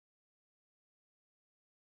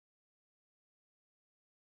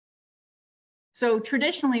So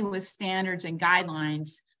traditionally with standards and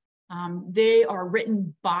guidelines, they are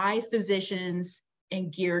written by physicians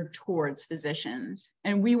and geared towards physicians.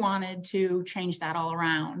 And we wanted to change that all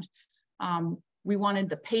around. We wanted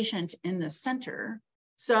the patient in the center.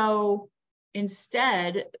 So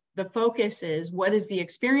instead, the focus is what is the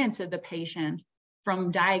experience of the patient from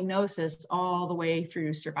diagnosis all the way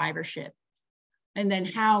through survivorship. And then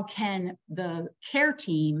how can the care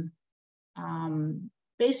team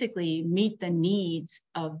basically meet the needs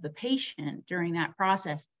of the patient during that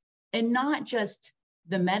process, and not just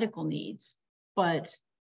the medical needs, but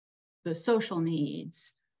the social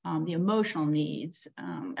needs, the emotional needs,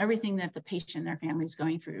 everything that the patient and their family is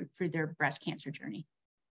going through their breast cancer journey.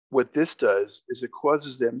 What this does is it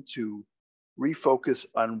causes them to refocus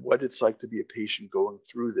on what it's like to be a patient going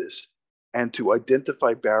through this, and to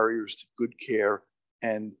identify barriers to good care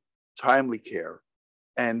and timely care,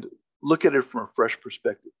 and look at it from a fresh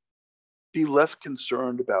perspective. Be less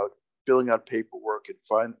concerned about filling out paperwork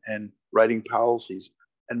and writing policies,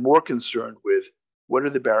 and more concerned with what are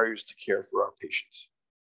the barriers to care for our patients.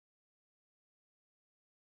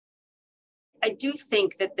 I do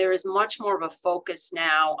think that there is much more of a focus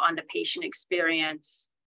now on the patient experience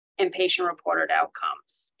and patient-reported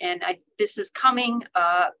outcomes. And this is coming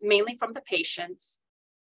mainly from the patients.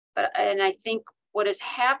 And I think what has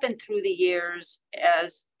happened through the years,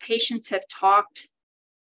 as patients have talked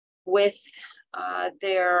with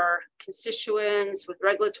their constituents, with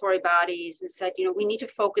regulatory bodies, and said, we need to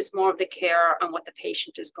focus more of the care on what the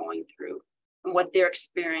patient is going through and what they're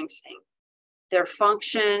experiencing. Their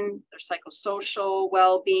function, their psychosocial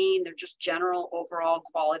well-being, their just general overall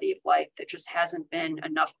quality of life. There just hasn't been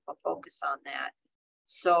enough of a focus on that.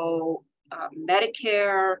 So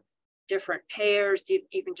Medicare, different payers,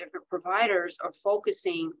 even different providers are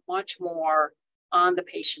focusing much more on the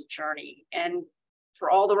patient journey, and for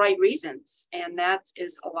all the right reasons. And that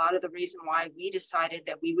is a lot of the reason why we decided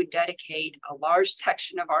that we would dedicate a large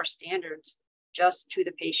section of our standards just to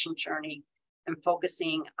the patient journey and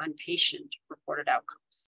focusing on patient-reported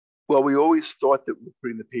outcomes. Well, we always thought that we're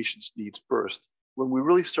putting the patient's needs first. When we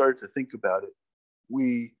really started to think about it,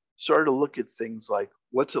 we started to look at things like,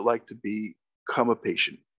 what's it like to become a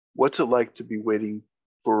patient? What's it like to be waiting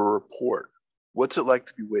for a report? What's it like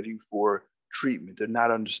to be waiting for treatment and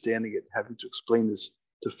not understanding it, having to explain this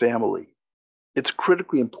to family? It's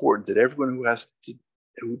critically important that everyone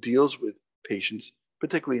who deals with patients,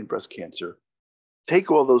 particularly in breast cancer,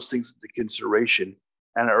 take all those things into consideration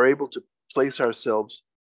and are able to place ourselves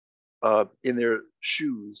in their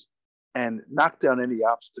shoes and knock down any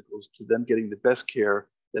obstacles to them getting the best care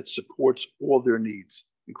that supports all their needs,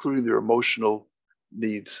 including their emotional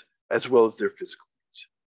needs as well as their physical needs.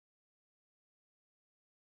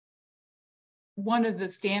 One of the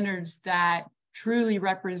standards that truly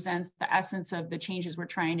represents the essence of the changes we're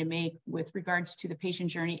trying to make with regards to the patient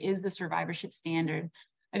journey is the survivorship standard.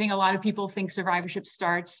 I think a lot of people think survivorship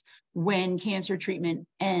starts when cancer treatment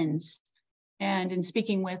ends. And in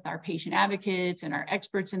speaking with our patient advocates and our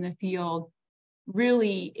experts in the field,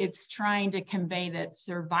 really it's trying to convey that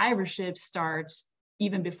survivorship starts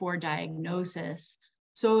even before diagnosis.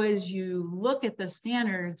 So as you look at the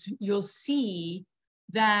standards, you'll see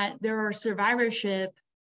that there are survivorship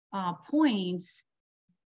points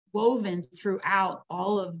woven throughout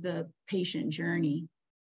all of the patient journey.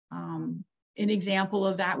 An example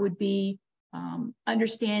of that would be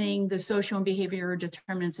understanding the social and behavioral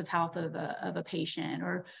determinants of health of a patient,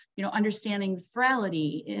 or understanding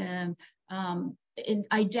frailty and in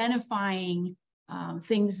identifying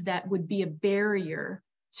things that would be a barrier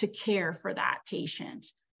to care for that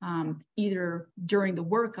patient, either during the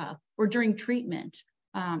workup or during treatment.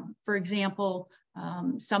 For example,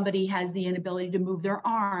 somebody has the inability to move their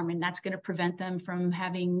arm, and that's going to prevent them from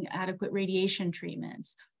having adequate radiation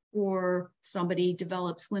treatments. Or somebody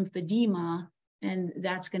develops lymphedema, and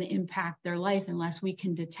that's going to impact their life unless we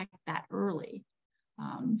can detect that early.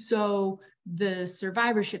 So the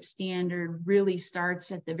survivorship standard really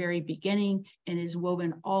starts at the very beginning and is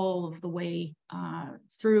woven all of the way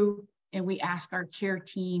through. And we ask our care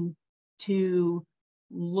team to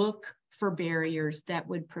look for barriers that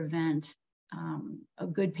would prevent a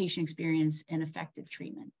good patient experience and effective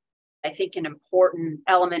treatment. I think an important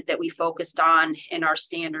element that we focused on in our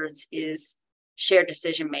standards is shared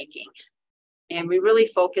decision-making. And we really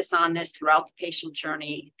focus on this throughout the patient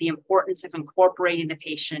journey, the importance of incorporating the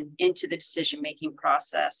patient into the decision-making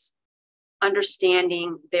process,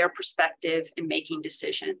 understanding their perspective and making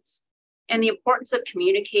decisions, and the importance of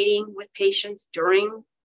communicating with patients during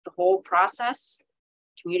the whole process,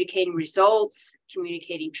 communicating results,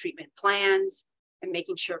 communicating treatment plans, and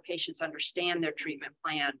making sure patients understand their treatment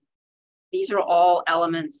plan. These are all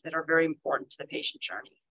elements that are very important to the patient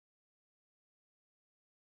journey.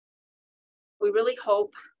 We really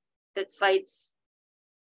hope that sites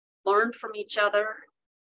learn from each other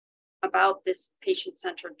about this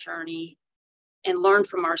patient-centered journey and learn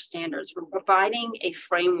from our standards. We're providing a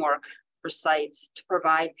framework for sites to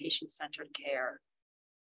provide patient-centered care.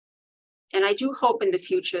 And I do hope in the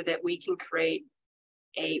future that we can create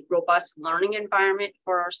a robust learning environment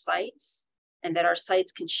for our sites, and that our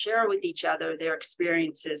sites can share with each other their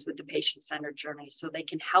experiences with the patient-centered journey so they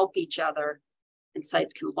can help each other and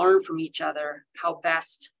sites can learn from each other how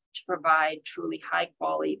best to provide truly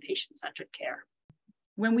high-quality patient-centered care.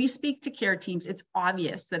 When we speak to care teams, it's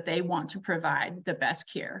obvious that they want to provide the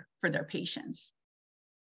best care for their patients.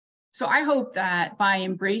 So I hope that by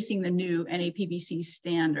embracing the new NAPBC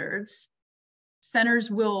standards,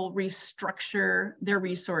 centers will restructure their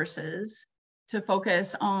resources to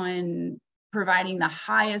focus on providing the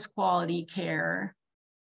highest quality care,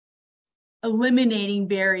 eliminating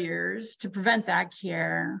barriers to prevent that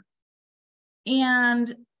care,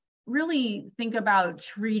 and really think about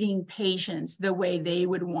treating patients the way they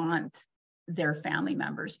would want their family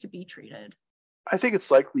members to be treated. I think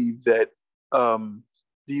it's likely that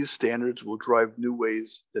these standards will drive new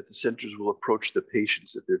ways that the centers will approach the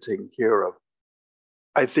patients that they're taking care of.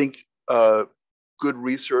 I think good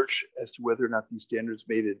research as to whether or not these standards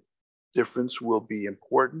made a difference will be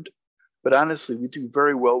important. But honestly, we do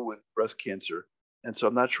very well with breast cancer. And so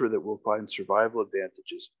I'm not sure that we'll find survival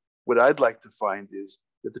advantages. What I'd like to find is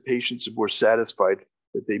that the patients are more satisfied,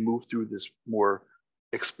 that they move through this more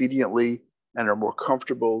expediently and are more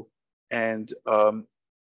comfortable and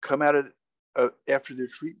come out after their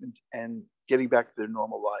treatment and getting back to their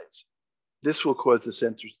normal lives. This will cause the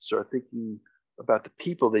centers to start thinking about the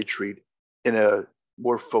people they treat in a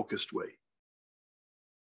more focused way.